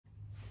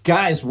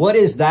Guys, what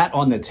is that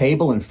on the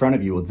table in front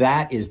of you? Well,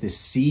 that is the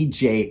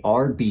CJ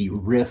Arby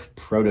Riff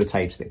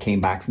prototypes that came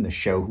back from the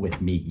show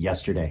with me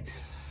yesterday.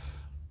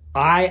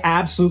 I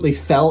absolutely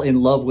fell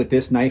in love with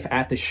this knife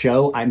at the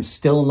show. I'm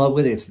still in love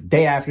with it. It's the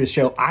day after the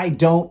show. I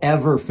don't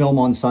ever film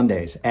on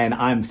Sundays, and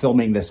I'm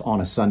filming this on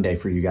a Sunday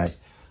for you guys.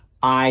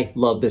 I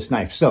love this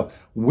knife. So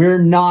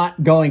we're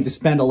not going to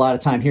spend a lot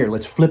of time here.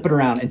 Let's flip it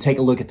around and take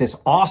a look at this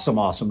awesome,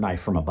 awesome knife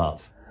from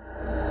above.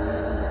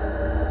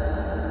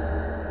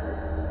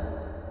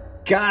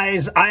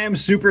 Guys, I am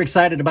super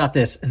excited about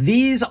this.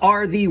 These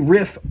are the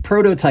Riff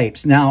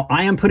prototypes. Now,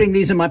 I am putting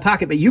these in my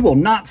pocket, but you will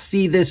not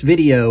see this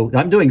video.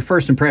 I'm doing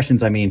first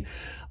impressions, I mean.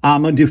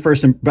 I'm going to do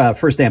first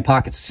day in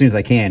pockets as soon as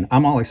I can.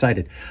 I'm all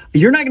excited.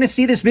 You're not going to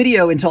see this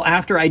video until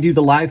after I do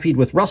the live feed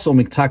with Russell and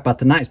we can talk about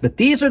the knives. But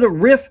these are the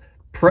Riff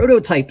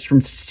prototypes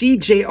from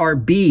CJ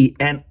Arby,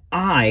 and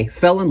I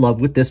fell in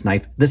love with this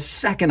knife the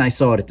second I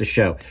saw it at the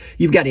show.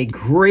 You've got a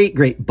great,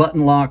 great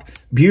button lock,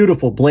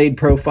 beautiful blade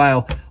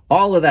profile,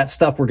 all of that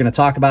stuff we're going to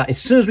talk about as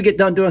soon as we get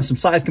done doing some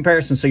size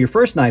comparisons. So your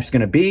first knife's going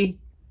to be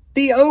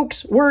the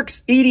Oaks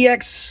Works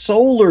EDX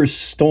Solar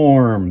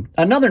Storm.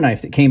 Another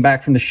knife that came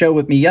back from the show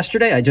with me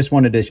yesterday. I just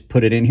wanted to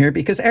put it in here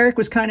because Eric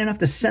was kind enough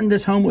to send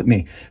this home with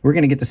me. We're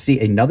going to get to see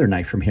another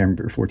knife from him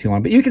before too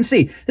long. But you can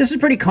see this is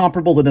pretty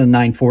comparable to the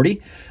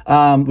 940,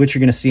 which you're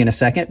going to see in a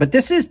second. But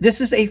this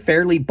is a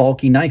fairly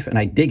bulky knife, and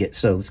I dig it.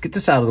 So let's get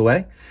this out of the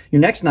way.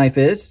 Your next knife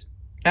is,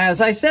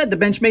 as I said, the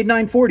Benchmade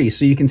 940.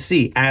 So you can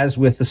see, as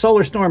with the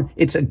Solar Storm,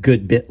 it's a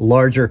good bit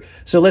larger.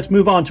 So let's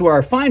move on to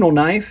our final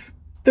knife,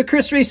 the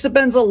CrazySharp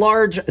Sabenza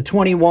Large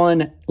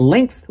 21,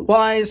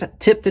 lengthwise,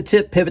 tip to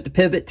tip, pivot to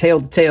pivot, tail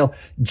to tail,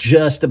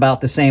 just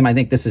about the same. I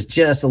think this is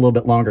just a little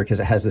bit longer because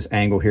it has this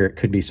angle here. It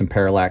could be some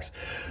parallax,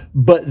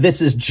 but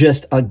this is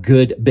just a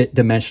good bit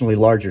dimensionally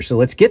larger. So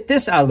let's get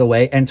this out of the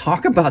way and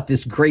talk about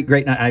this great,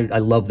 great knife. I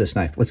love this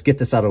knife. Let's get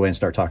this out of the way and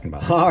start talking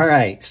about it. All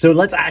right, so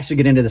let's actually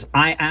get into this.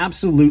 I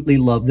absolutely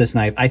love this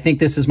knife. I think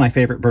this is my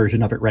favorite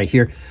version of it right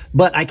here,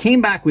 but I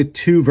came back with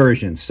two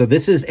versions. So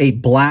this is a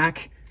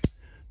black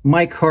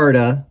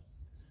micarta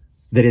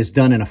that is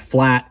done in a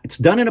flat. It's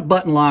done in a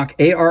button lock,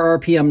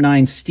 ARRPM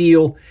 9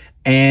 steel,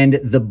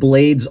 and the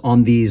blades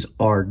on these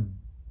are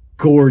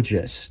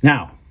gorgeous.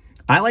 Now,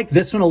 I like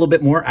this one a little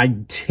bit more. I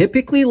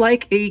typically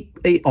like a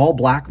all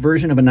black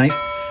version of a knife,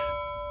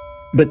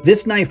 but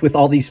this knife with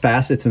all these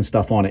facets and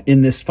stuff on it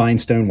in this fine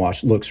stone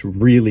wash looks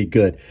really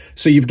good.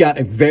 So you've got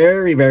a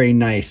very, very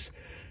nice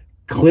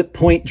clip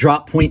point,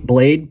 drop point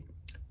blade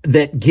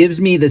that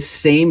gives me the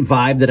same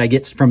vibe that I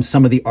get from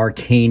some of the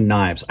Arcane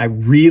knives. I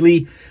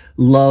really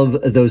love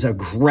those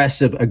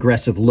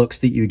aggressive looks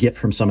that you get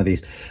from some of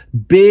these.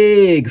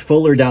 Big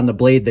fuller down the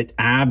blade that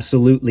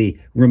absolutely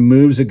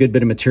removes a good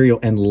bit of material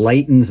and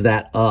lightens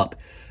that up.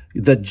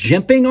 The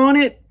jimping on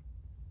it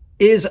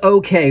is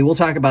okay. We'll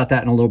talk about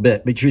that in a little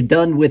bit, but you're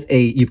done with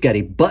you've got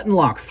a button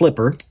lock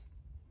flipper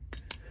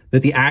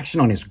that the action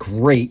on is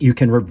great. You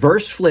can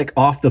reverse flick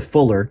off the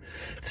fuller.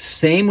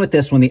 Same with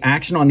this one. The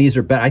action on these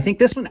are better. I think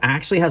this one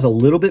actually has a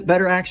little bit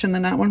better action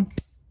than that one,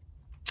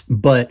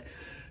 but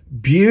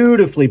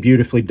beautifully,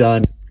 beautifully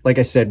done. Like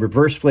I said,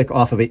 reverse flick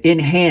off of it. In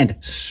hand,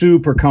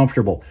 super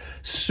comfortable.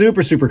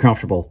 Super, super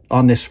comfortable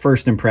on this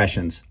first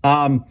impressions.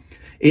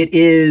 It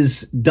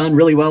is done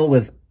really well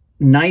with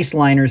nice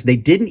liners. They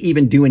didn't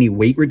even do any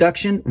weight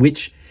reduction,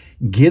 which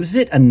gives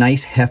it a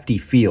nice hefty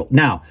feel.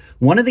 Now,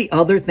 one of the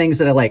other things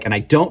that I like, and I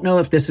don't know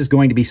if this is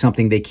going to be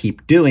something they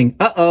keep doing.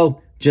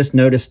 Uh-oh, just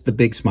noticed the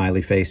big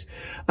smiley face.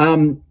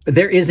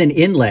 There is an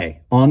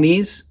inlay on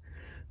these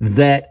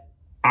that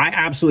I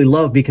absolutely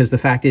love because the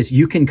fact is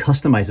you can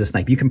customize this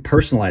knife. You can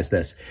personalize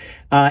this.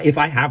 If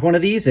I have one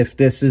of these, if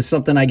this is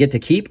something I get to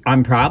keep,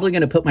 I'm probably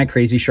going to put my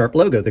CrazySharp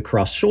logo, the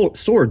cross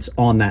swords,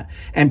 on that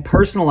and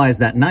personalize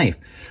that knife.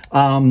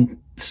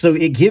 So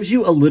it gives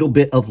you a little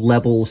bit of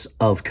levels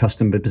of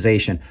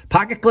customization.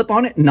 Pocket clip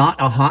on it,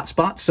 not a hot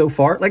spot so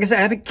far. Like I said,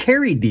 I haven't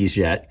carried these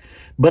yet,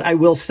 but I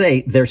will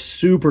say they're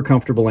super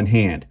comfortable in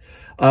hand.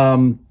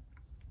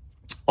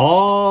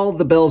 All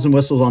the bells and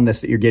whistles on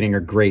this that you're getting are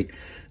great.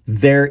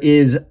 There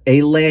is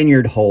a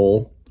lanyard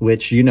hole,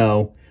 which, you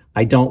know,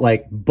 I don't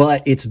like,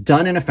 but it's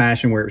done in a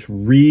fashion where it's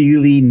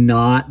really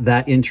not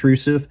that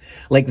intrusive.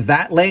 Like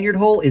that lanyard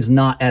hole is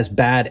not as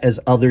bad as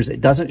others. It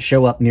doesn't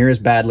show up near as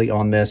badly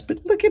on this,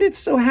 but look at it,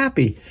 so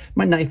happy.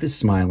 My knife is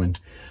smiling.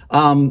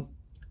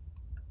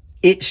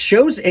 It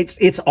shows,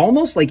 it's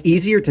almost like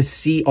easier to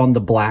see on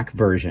the black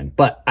version,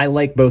 but I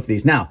like both of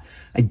these. Now,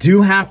 I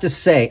do have to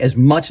say, as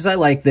much as I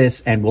like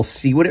this, and we'll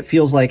see what it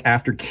feels like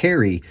after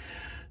carry,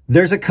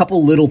 there's a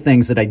couple little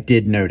things that I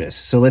did notice.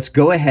 So let's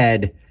go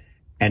ahead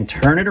and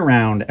turn it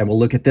around and we'll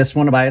look at this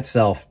one by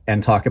itself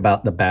and talk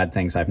about the bad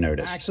things I've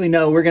noticed. Actually,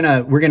 no, we're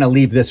gonna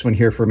leave this one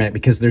here for a minute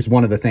because there's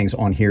one of the things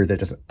on here that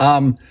just,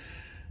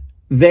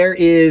 there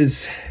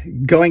is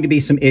going to be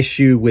some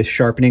issue with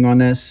sharpening on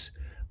this.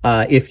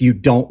 If you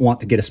don't want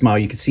to get a smile,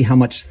 you can see how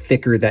much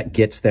thicker that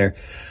gets there.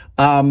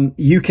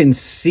 You can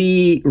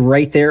see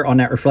right there on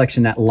that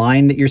reflection, that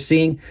line that you're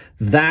seeing,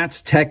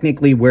 that's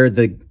technically where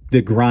the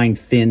the grind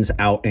thins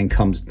out and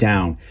comes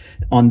down.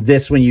 On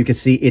this one, you can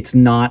see it's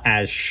not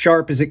as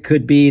sharp as it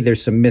could be.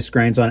 There's some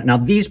misgrinds on it. Now,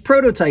 these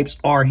prototypes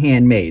are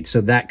handmade,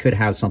 so that could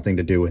have something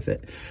to do with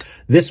it.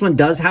 This one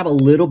does have a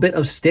little bit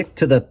of stick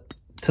to the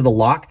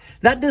lock.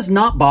 That does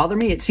not bother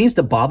me. It seems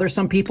to bother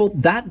some people.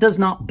 That does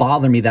not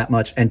bother me that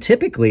much. And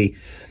typically,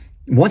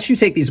 once you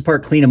take these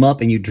apart, clean them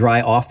up, and you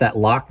dry off that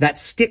lock, that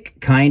stick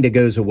kind of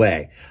goes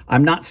away.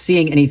 I'm not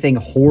seeing anything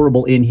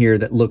horrible in here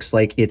that looks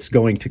like it's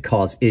going to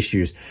cause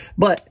issues.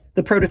 But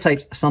the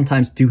prototypes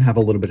sometimes do have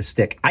a little bit of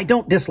stick. I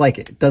don't dislike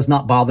it. It does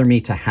not bother me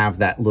to have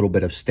that little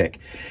bit of stick.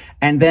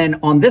 And then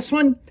on this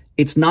one,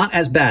 it's not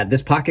as bad.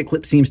 This pocket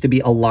clip seems to be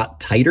a lot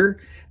tighter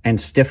and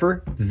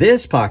stiffer.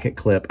 This pocket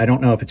clip, I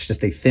don't know if it's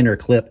just a thinner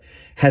clip,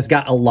 has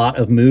got a lot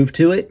of move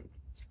to it,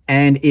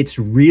 and it's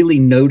really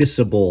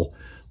noticeable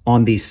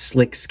on these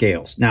slick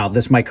scales. Now,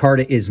 this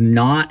micarta is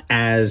not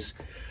as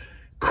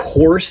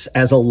coarse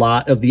as a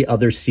lot of the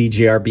other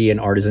CJRB and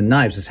artisan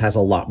knives. This has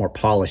a lot more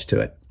polish to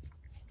it,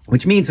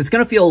 which means it's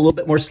going to feel a little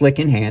bit more slick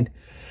in hand.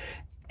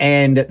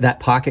 And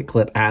that pocket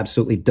clip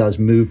absolutely does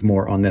move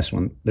more on this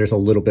one. There's a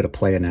little bit of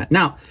play in that.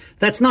 Now,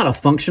 that's not a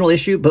functional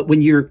issue, but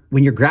when you're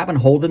grabbing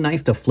hold of the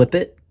knife to flip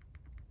it,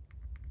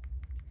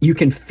 you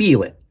can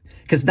feel it,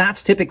 because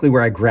that's typically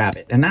where I grab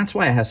it. And that's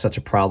why I have such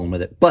a problem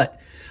with it. But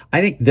I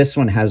think this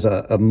one has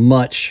a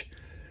much,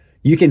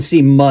 you can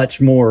see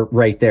much more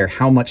right there,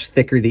 how much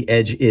thicker the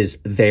edge is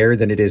there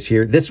than it is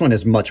here. This one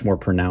is much more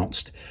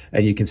pronounced,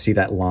 and you can see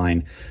that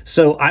line.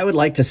 So I would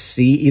like to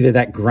see either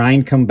that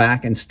grind come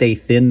back and stay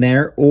thin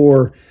there,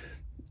 or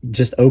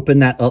just open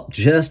that up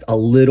just a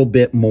little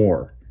bit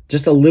more.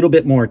 Just a little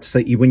bit more,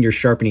 so when you're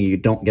sharpening, you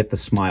don't get the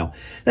smile.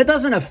 That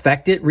doesn't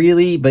affect it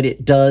really, but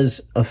it does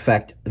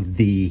affect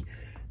the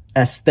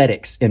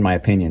aesthetics, in my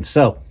opinion.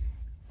 So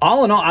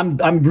all in all,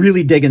 I'm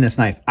really digging this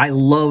knife. I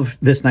love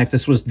this knife.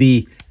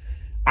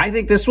 I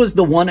think this was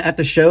the one at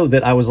the show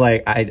that I was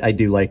like, I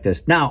do like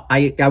this. Now,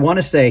 I want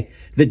to say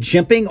the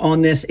jimping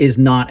on this is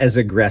not as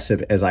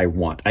aggressive as I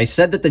want. I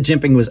said that the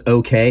jimping was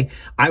okay.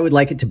 I would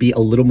like it to be a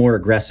little more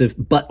aggressive,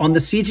 but on the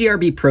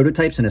CJRB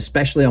prototypes, and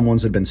especially on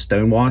ones that have been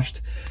stonewashed,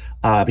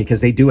 because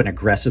they do an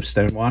aggressive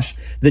stonewash,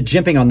 the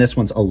jimping on this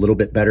one's a little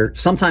bit better.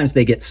 Sometimes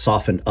they get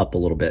softened up a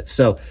little bit.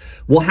 So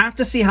we'll have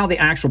to see how the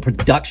actual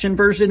production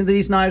version of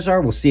these knives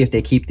are. We'll see if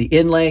they keep the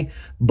inlay,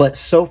 but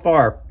so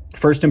far,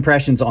 first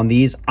impressions on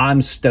these,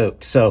 I'm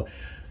stoked. So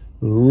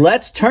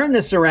let's turn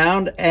this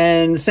around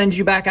and send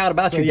you back out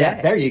about your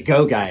day. There you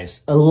go,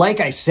 guys. Like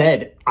I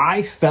said,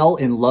 I fell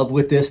in love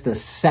with this the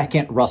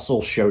second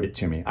Russell showed it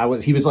to me.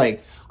 He was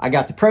like, I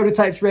got the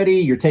prototypes ready.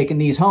 You're taking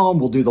these home.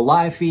 We'll do the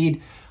live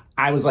feed.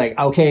 I was like,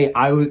 okay,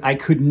 I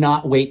could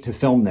not wait to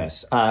film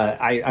this.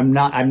 I'm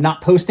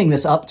not posting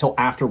this up till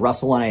after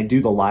Russell and I do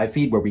the live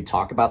feed where we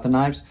talk about the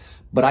knives,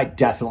 but I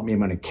definitely am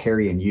going to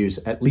carry and use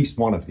at least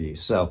one of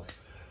these. So,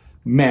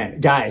 man,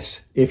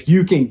 guys, if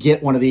you can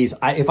get one of these,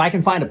 if I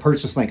can find a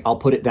purchase link, I'll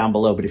put it down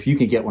below. But if you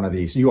can get one of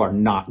these, you are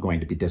not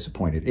going to be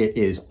disappointed. It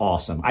is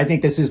awesome. I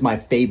think this is my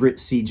favorite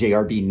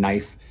CJRB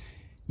knife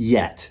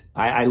yet.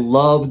 I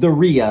love the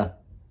Rhea,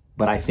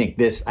 but I think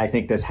this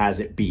has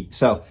it beat.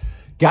 So,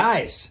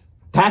 guys,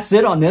 that's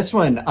it on this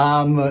one.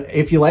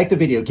 If you like the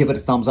video, give it a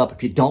thumbs up.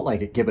 If you don't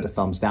like it, give it a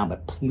thumbs down.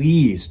 But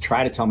please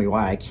try to tell me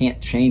why. I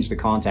can't change the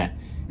content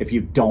if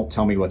you don't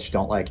tell me what you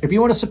don't like. If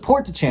you want to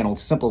support the channel,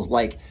 it's as simple as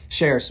like,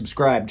 share,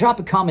 subscribe, drop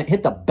a comment,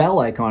 hit the bell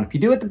icon. If you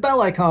do hit the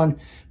bell icon,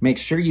 make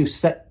sure you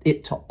set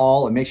it to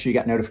all and make sure you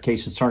got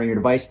notifications turned on your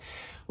device.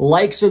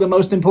 Likes are the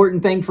most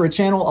important thing for a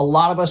channel. A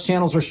lot of us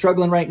channels are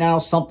struggling right now.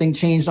 Something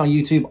changed on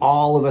YouTube.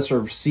 All of us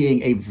are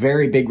seeing a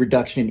very big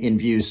reduction in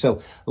views. So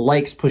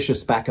likes push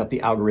us back up the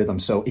algorithm.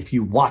 So if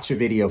you watch a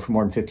video for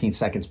more than 15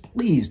 seconds,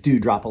 please do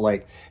drop a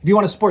like. If you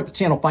want to support the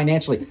channel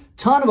financially,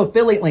 ton of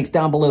affiliate links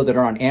down below that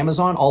are on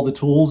Amazon, all the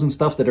tools and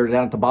stuff that are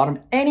down at the bottom.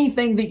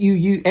 Anything that you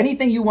use,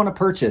 anything you want to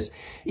purchase,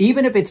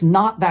 even if it's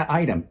not that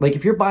item, like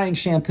if you're buying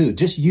shampoo,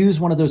 just use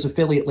one of those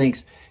affiliate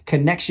links,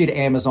 connects you to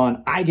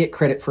Amazon. I get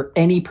credit for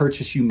any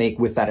purchase you make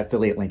with that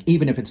affiliate link,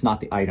 even if it's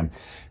not the item.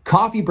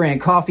 Coffee Brand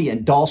Coffee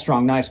and Doll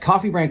Strong Knives.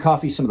 Coffee Brand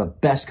Coffee, some of the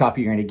best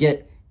coffee you're going to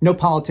get. No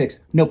politics,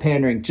 no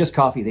pandering, just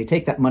coffee. They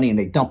take that money and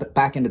they dump it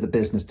back into the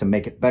business to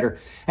make it better.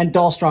 And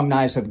Doll Strong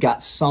Knives have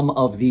got some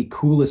of the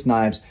coolest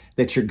knives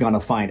that you're going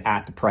to find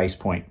at the price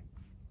point.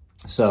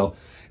 So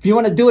if you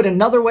want to do it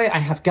another way, I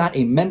have got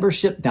a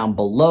membership down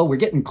below. We're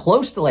getting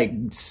close to like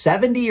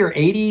 70 or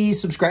 80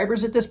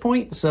 subscribers at this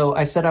point. So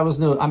I said I'm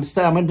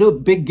going to do a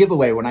big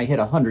giveaway when I hit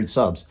 100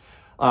 subs.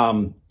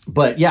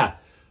 But yeah,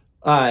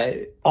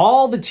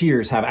 all the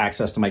tiers have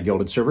access to my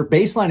gilded server.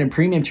 Baseline and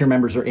premium tier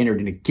members are entered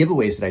into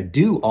giveaways that I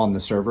do on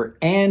the server.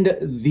 And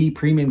the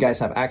premium guys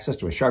have access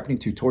to a sharpening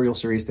tutorial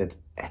series that's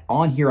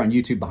on here on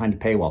YouTube behind a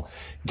paywall.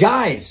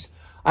 Guys,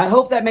 I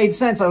hope that made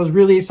sense. I was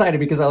really excited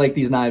because I like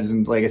these knives.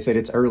 And like I said,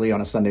 it's early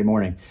on a Sunday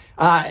morning.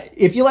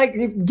 If you like,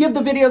 give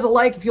the videos a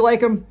like if you like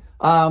them.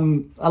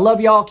 I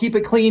love y'all. Keep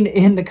it clean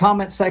in the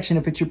comment section.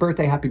 If it's your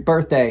birthday, happy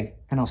birthday.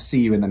 And I'll see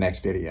you in the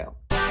next video.